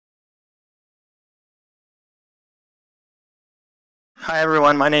Hi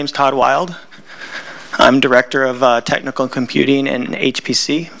everyone, my name's Todd Wilde. I'm Director of Technical Computing and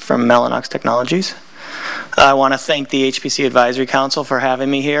HPC from Mellanox Technologies. I want to thank the HPC Advisory Council for having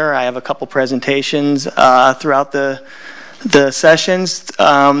me here. I have a couple presentations throughout the sessions.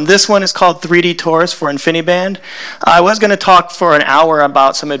 This one is called 3D-Torus for InfiniBand. I was going to talk for an hour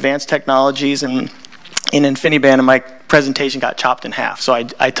about some advanced technologies in InfiniBand, and my presentation got chopped in half. So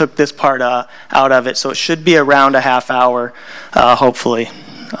I took this part out of it, so it should be around a half hour, hopefully.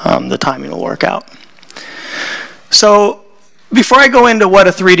 The timing will work out. So before I go into what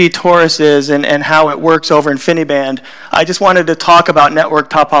a 3D-Torus is and how it works over InfiniBand, I just wanted to talk about network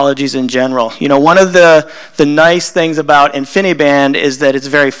topologies in general. You know, one of the nice things about InfiniBand is that it's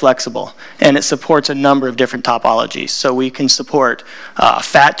very flexible, and it supports a number of different topologies. So we can support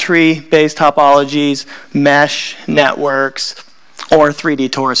fat tree-based topologies, mesh networks, or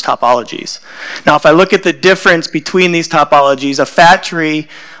 3D-Torus topologies. Now, if I look at the difference between these topologies, a fat tree,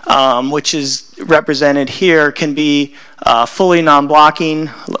 which is represented here, can be fully non-blocking,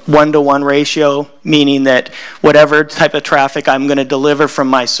 1-to-1 ratio, meaning that whatever type of traffic I'm going to deliver from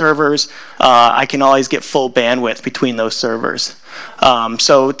my servers, I can always get full bandwidth between those servers.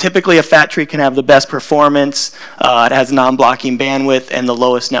 So typically a fat tree can have the best performance, it has non-blocking bandwidth, and the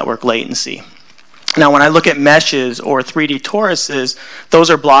lowest network latency. Now, when I look at meshes or 3D-Toruses, those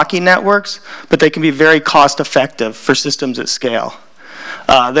are blocking networks, but they can be very cost-effective for systems at scale.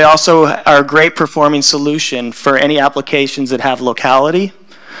 They also are a great performing solution for any applications that have locality.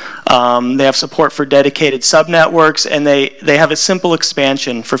 They have support for dedicated subnetworks, and they have a simple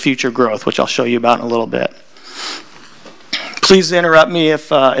expansion for future growth, which I'll show you about in a little bit. Please interrupt me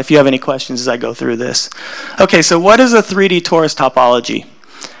if you have any questions as I go through this. Okay, so what is a 3D-Torus topology?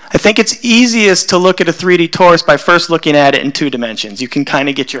 I think it's easiest to look at a 3D-Torus by first looking at it in 2 dimensions. You can kind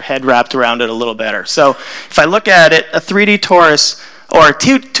of get your head wrapped around it a little better. So if I look at it, a 3D-Torus or a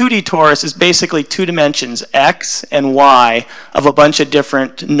 2D-Torus is basically 2 dimensions, x and y, of a bunch of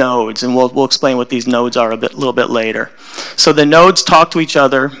different nodes. And we'll explain what these nodes are a little bit later. So the nodes talk to each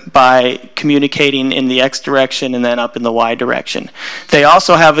other by communicating in the x direction and then up in the y direction. They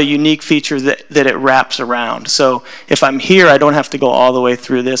also have a unique feature that it wraps around. So if I'm here, I don't have to go all the way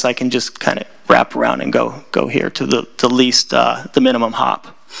through this. I can just kind of wrap around and go here to the minimum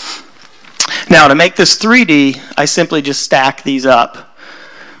hop. Now, to make this 3D, I simply just stack these up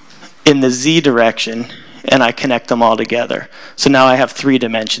in the z direction, and I connect them all together. So now I have 3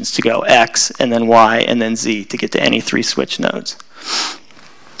 dimensions to go, x, and then y, and then z, to get to any 3 switch nodes.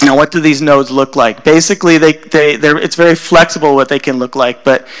 Now, what do these nodes look like? Basically, it's very flexible what they can look like,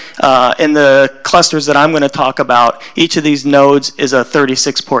 but in the clusters that I'm going to talk about, each of these nodes is a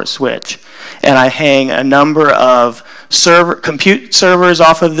 36-port switch. And I hang a number of compute servers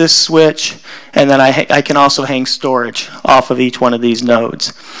off of this switch, and then I can also hang storage off of each one of these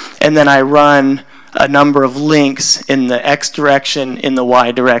nodes. And then I run a number of links in the x direction, in the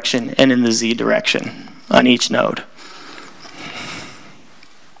y direction, and in the z direction on each node.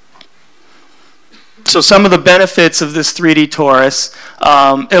 So some of the benefits of this 3D-Torus,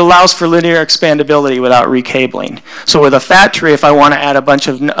 it allows for linear expandability without recabling. So with a fat tree, if I want to add a bunch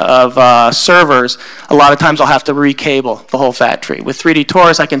of servers, a lot of times I'll have to recable the whole fat tree. With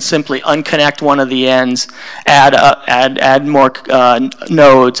 3D-Torus, I can simply unconnect one of the ends, add more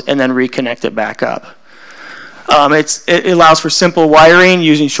nodes, and then reconnect it back up. It allows for simple wiring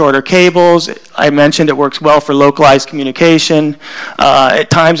using shorter cables. I mentioned it works well for localized communication. At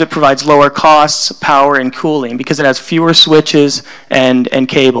times it provides lower costs, power, and cooling because it has fewer switches and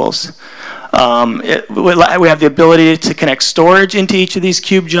cables. We have the ability to connect storage into each of these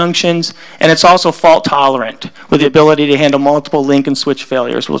cube junctions, and it's also fault tolerant with the ability to handle multiple link and switch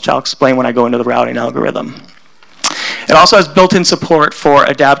failures, which I'll explain when I go into the routing algorithm. It also has built-in support for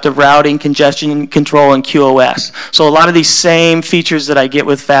adaptive routing, congestion control, and QoS. So a lot of these same features that I get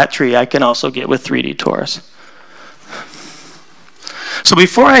with fat tree, I can also get with 3D-Torus. So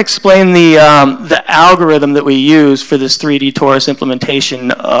before I explain the algorithm that we use for this 3D-Torus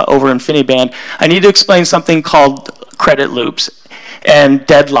implementation over InfiniBand, I need to explain something called credit loops and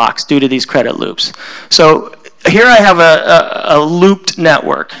deadlocks due to these credit loops. So here I have a looped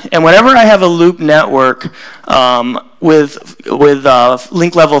network, and whenever I have a looped network with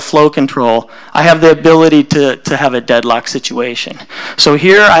link level flow control, I have the ability to have a deadlock situation. So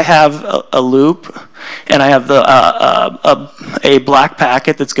here I have a loop, and I have a black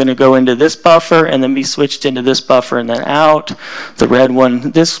packet that's going to go into this buffer and then be switched into this buffer and then out. The red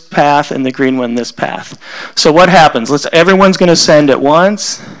one this path and the green one this path. So what happens? Everyone's going to send at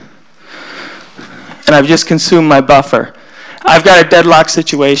once. And I've just consumed my buffer. I've got a deadlock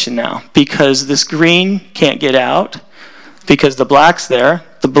situation now because this green can't get out. because the black's there.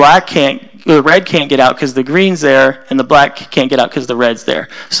 The red can't get out because the green's there, and the black can't get out because the red's there.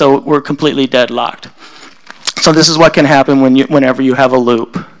 So we're completely deadlocked. So this is what can happen whenever you have a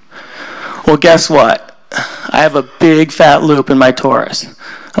loop. Well, guess what? I have a big fat loop in my torus.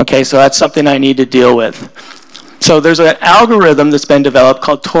 Okay, so that's something I need to deal with. So there's an algorithm that's been developed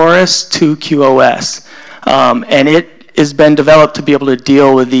called Torus to QoS, and it has been developed to be able to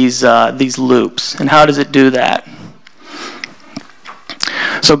deal with these loops. And how does it do that?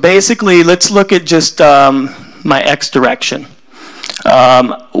 So basically, let's look at just my x direction.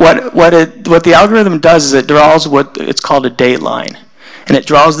 What the algorithm does is it draws what it's called a date line. And it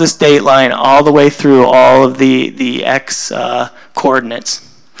draws this date line all the way through all of the x coordinates.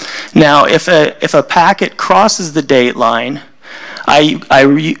 Now, if a packet crosses the date line, I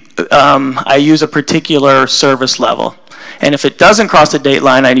use a particular service level. And if it doesn't cross the date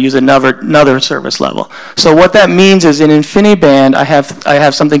line, I use another service level. So what that means is in InfiniBand, I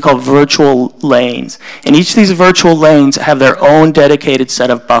have something called virtual lanes. And each of these virtual lanes have their own dedicated set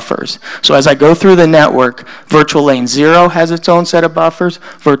of buffers. So as I go through the network, virtual lane 0 has its own set of buffers,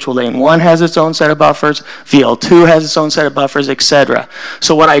 virtual lane 1 has its own set of buffers, VL2 has its own set of buffers, etc.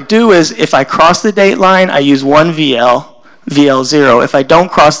 So what I do is if I cross the date line, I use one VL0. If I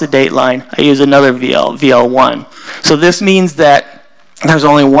don't cross the date line, I use another VL1. So this means that there's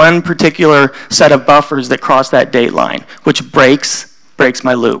only one particular set of buffers that cross that date line, which breaks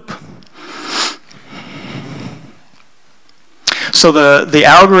my loop. So the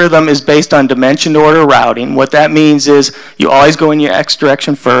algorithm is based on dimensioned order routing. What that means is you always go in your x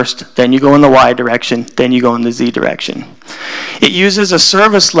direction first, then you go in the y direction, then you go in the z direction. It uses a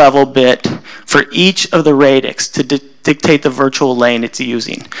service level bit for each of the radix to dictate the virtual lane it's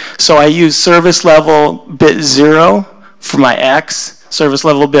using. So I use service level bit 0 for my x, service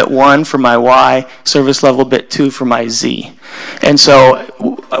level bit 1 for my y, service level bit 2 for my z. And so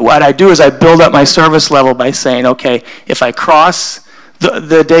what I do is I build up my service level by saying, okay, if I cross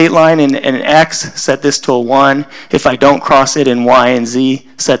the date line in x, set this to a 1. If I don't cross it in y and z,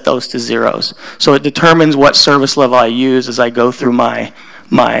 set those to zeros. So it determines what service level I use as I go through my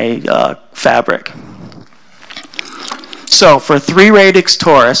fabric. So for 3 radix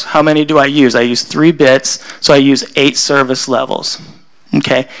torus, how many do I use? I use 3 bits, so I use 8 service levels,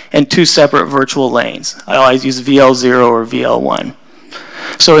 okay, and 2 separate virtual lanes. I always use VL0 or VL1.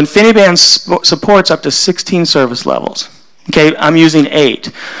 So InfiniBand supports up to 16 service levels. Okay, I'm using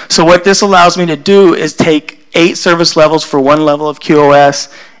 8. So what this allows me to do is take 8 service levels for one level of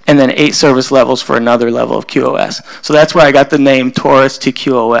QoS and then 8 service levels for another level of QoS. So that's where I got the name Torus to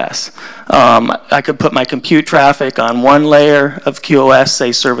QoS. I could put my compute traffic on one layer of QoS,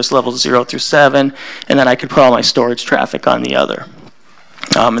 say service levels 0 through 7, and then I could put all my storage traffic on the other.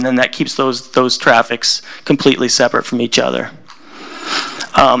 And then that keeps those traffics completely separate from each other.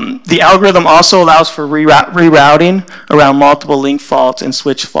 The algorithm also allows for rerouting around multiple link faults and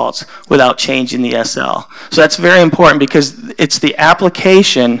switch faults without changing the SL. So that's very important because it's the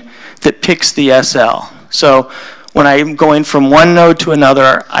application that picks the SL. So when I'm going from one node to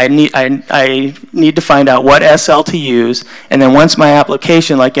another, I need to find out what SL to use, and then once my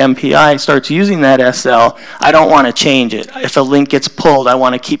application like MPI starts using that SL, I don't want to change it. If a link gets pulled, I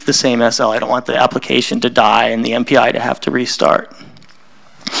want to keep the same SL. I don't want the application to die and the MPI to have to restart.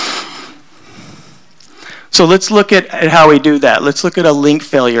 So let's look at how we do that. Let's look at a link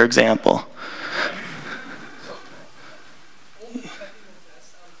failure example.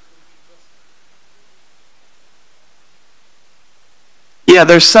 Yeah,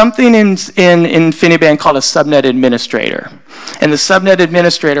 there's something in InfiniBand called a Subnet Administrator. And the Subnet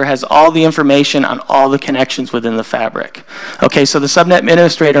Administrator has all the information on all the connections within the fabric. Okay, so the Subnet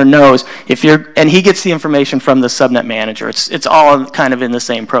Administrator knows if you're, and he gets the information from the Subnet Manager. It's all kind of in the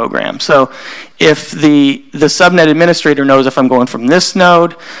same program. So if the Subnet Administrator knows if I'm going from this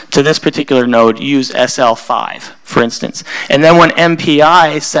node to this particular node, use SL5, for instance. And then when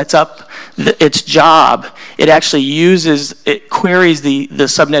MPI sets up its job, it actually queries the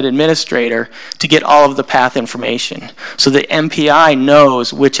Subnet Administrator to get all of the path information. So the MPI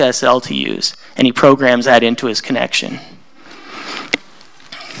knows which SL to use, and he programs that into his connection.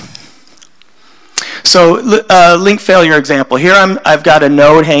 So link failure example. Here I've got a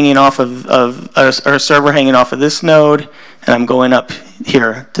node hanging off of or a server hanging off of this node, and I'm going up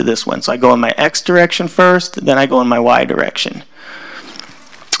here to this one. So I go in my X direction first, then I go in my Y direction.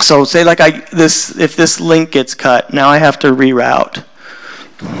 So say like if this link gets cut, now I have to reroute.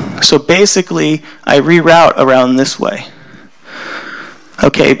 So basically, I reroute around this way.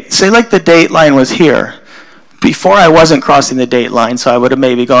 Okay, say like the date line was here. before I wasn't crossing the date line, so I would have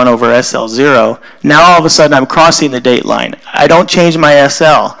maybe gone over SL0. Now all of a sudden I'm crossing the date line. I don't change my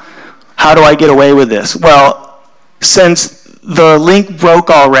SL. How do I get away with this? Well, since the link broke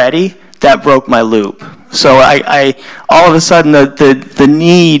already, that broke my loop. So I all of a sudden the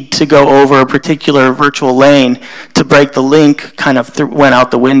need to go over a particular virtual lane to break the link kind of went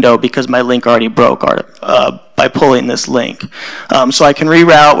out the window because my link already broke by pulling this link. So I can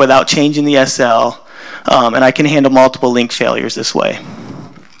reroute without changing the SL, and I can handle multiple link failures this way.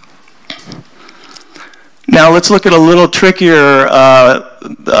 Now let's look at a little trickier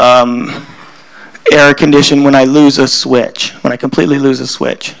error condition when I lose a switch, when I completely lose a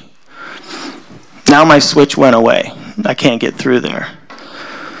switch. Now my switch went away. I can't get through there.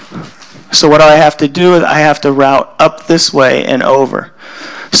 So what do I have to do? I have to route up this way and over.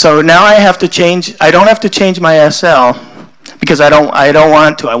 So now I have to change, I don't have to change my SL because I don't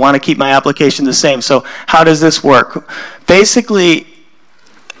want to. I want to keep my application the same. So how does this work? Basically,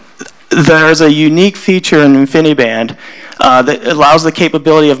 there's a unique feature in InfiniBand that allows the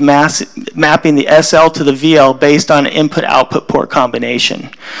capability of mapping the SL to the VL based on input-output port combination.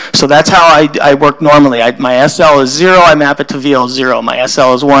 So that's how I work normally. My SL is 0, I map it to VL 0. My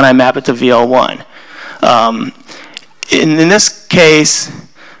SL is 1, I map it to VL 1. In this case,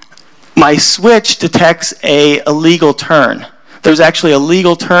 my switch detects a illegal turn. There's actually a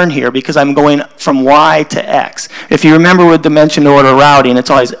legal turn here because I'm going from Y to X. If you remember with dimension order routing,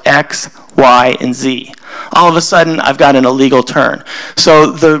 it's always X, Y, and Z. All of a sudden, I've got an illegal turn. So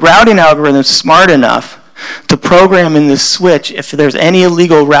the routing algorithm is smart enough to program in this switch, if there's any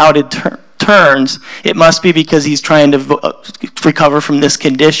illegal routed turns, it must be because he's trying to recover from this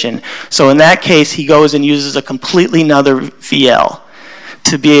condition. So in that case, he goes and uses a completely another VL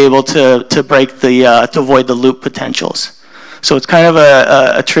to be able to break the, to avoid the loop potentials. So it's kind of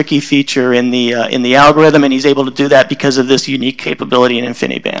a tricky feature in the algorithm, and he's able to do that because of this unique capability in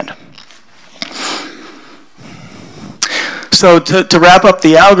InfiniBand. So to wrap up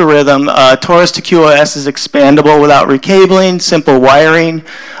the algorithm, Torus to QoS is expandable without recabling, simple wiring.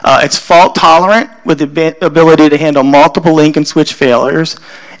 It's fault tolerant with the ability to handle multiple link and switch failures,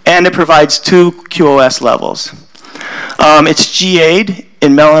 and it provides 2 QoS levels. It's GA'd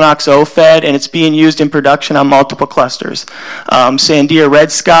in Mellanox OFED, and it's being used in production on multiple clusters. Sandia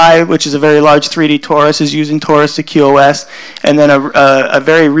Red Sky, which is a very large 3D-Torus, is using Torus to QoS. And then a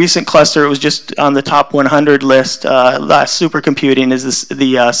very recent cluster, it was just on the top 100 list, last supercomputing, is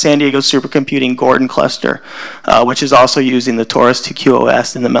the San Diego Supercomputing Gordon cluster, which is also using the Torus to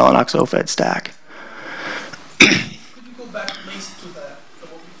QoS in the Mellanox OFED stack. Could you go back, please, to the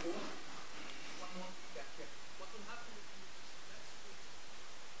one before? One more? Yeah. What will happen if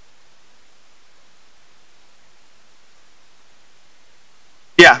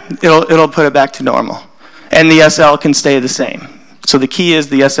you Yeah, it'll put it back to normal. And the SL can stay the same. So the key is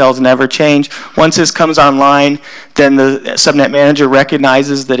the SLs never change. Once this comes online, then the subnet manager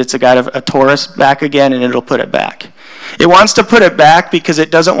recognizes that it's got a Torus back again, and it'll put it back. It wants to put it back because it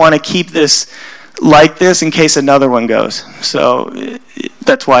doesn't want to keep this like this in case another one goes. So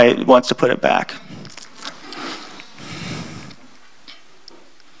that's why it wants to put it back.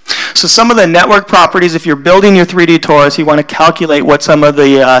 So some of the network properties, if you're building your 3D-Torus, you want to calculate what some of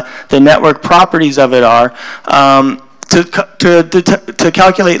the network properties of it are. To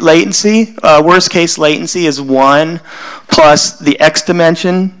calculate latency, worst case latency is 1 plus the X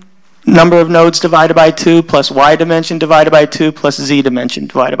dimension number of nodes divided by 2 plus Y dimension divided by 2 plus Z dimension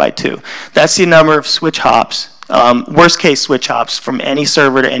divided by 2. That's the number of switch hops. Worst case switch hops from any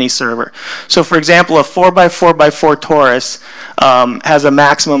server to any server. So for example, a 4x4x4 Torus has a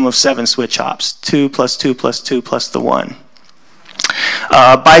maximum of 7 switch hops, 2 plus 2 plus 2 plus the 1.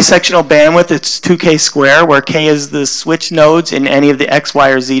 Bisectional bandwidth, it's 2k square, where k is the switch nodes in any of the x, y,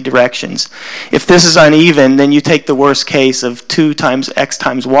 or z directions. If this is uneven, then you take the worst case of 2 times x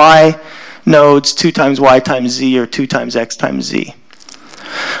times y nodes, 2 times y times z, or 2 times x times z.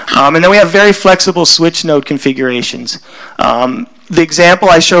 And then we have very flexible switch node configurations. The example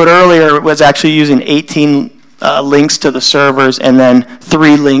I showed earlier was actually using 18 links to the servers and then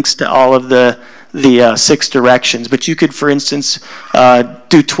 3 links to all of the 6 directions. But you could, for instance,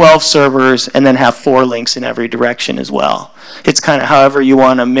 do 12 servers and then have 4 links in every direction as well. It's kind of however you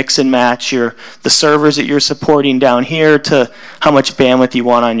want to mix and match the servers that you're supporting down here to how much bandwidth you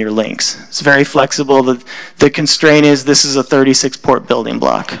want on your links. It's very flexible. The constraint is this is a 36-port building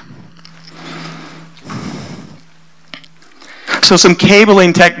block. So some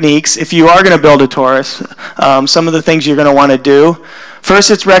cabling techniques, if you are going to build a Torus, some of the things you're going to want to do.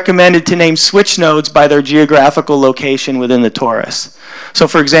 First, it's recommended to name switch nodes by their geographical location within the torus. So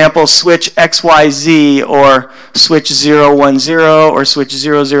for example, switch XYZ or switch 010 or switch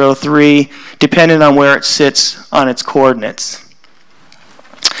 003, depending on where it sits on its coordinates.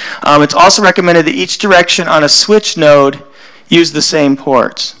 It's also recommended that each direction on a switch node use the same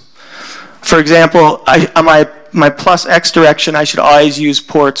ports. For example, on my plus X direction, I should always use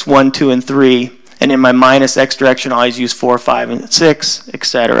ports 1, 2, and 3. And in my minus X direction, I always use 4, 5, and 6,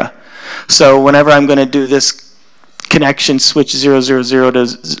 etc. So whenever I'm going to do this connection, switch 000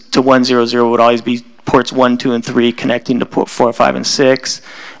 to 100 would always be ports 1, 2, and 3 connecting to port 4, 5, and 6.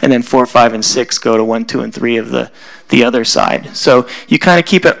 And then 4, 5, and 6 go to 1, 2, and 3 of the other side. So you kind of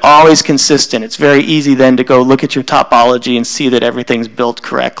keep it always consistent. It's very easy then to go look at your topology and see that everything's built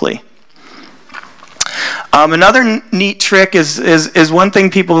correctly. Another neat trick is one thing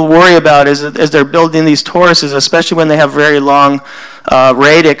people worry about as they're building these toruses, especially when they have very long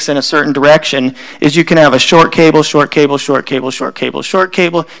radix in a certain direction, is you can have a short cable, short cable, short cable, short cable, short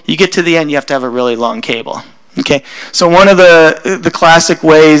cable. You get to the end, you have to have a really long cable. Okay, so one of the classic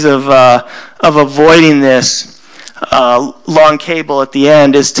ways of avoiding this long cable at the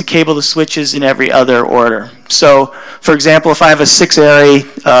end is to cable the switches in every other order. So, for example, if I have a 6-array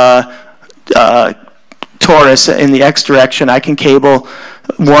torus in the X direction, I can cable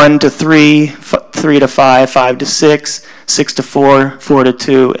 1 to 3, 3 to 5, 5 to 6, 6 to 4, 4 to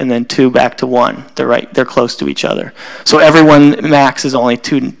 2, and then 2 back to 1. They're close to each other. So everyone max is only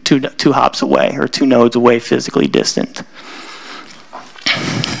two hops away, or 2 nodes away physically distant.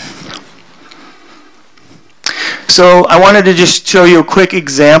 So I wanted to just show you a quick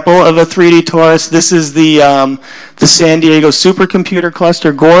example of a 3D torus. This is the San Diego supercomputer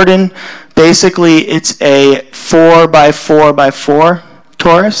cluster, Gordon. Basically, it's a 4 by 4 by 4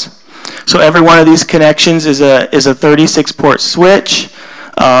 torus. So every one of these connections is a 36-port switch,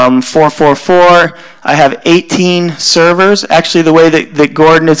 444. I have 18 servers. Actually, the way that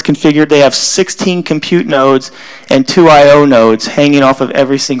Gordon is configured, they have 16 compute nodes and 2 I/O nodes hanging off of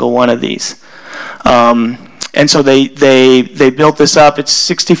every single one of these. And so they built this up. It's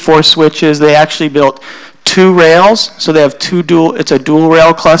 64 switches. They actually built 2 rails, so they have it's a dual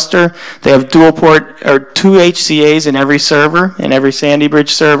rail cluster. They have dual port, or 2 HCAs in every server, in every Sandy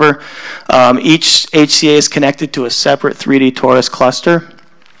Bridge server. Each HCA is connected to a separate 3D torus cluster.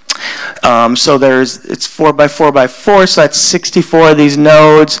 So it's 4 by 4 by 4, so that's 64 of these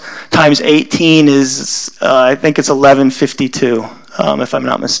nodes, times 18 is, I think it's 1152. If I'm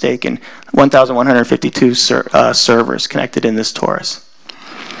not mistaken, 1,152 servers connected in this torus.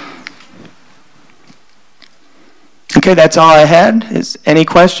 Okay, that's all I had. Any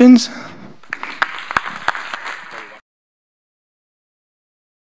questions?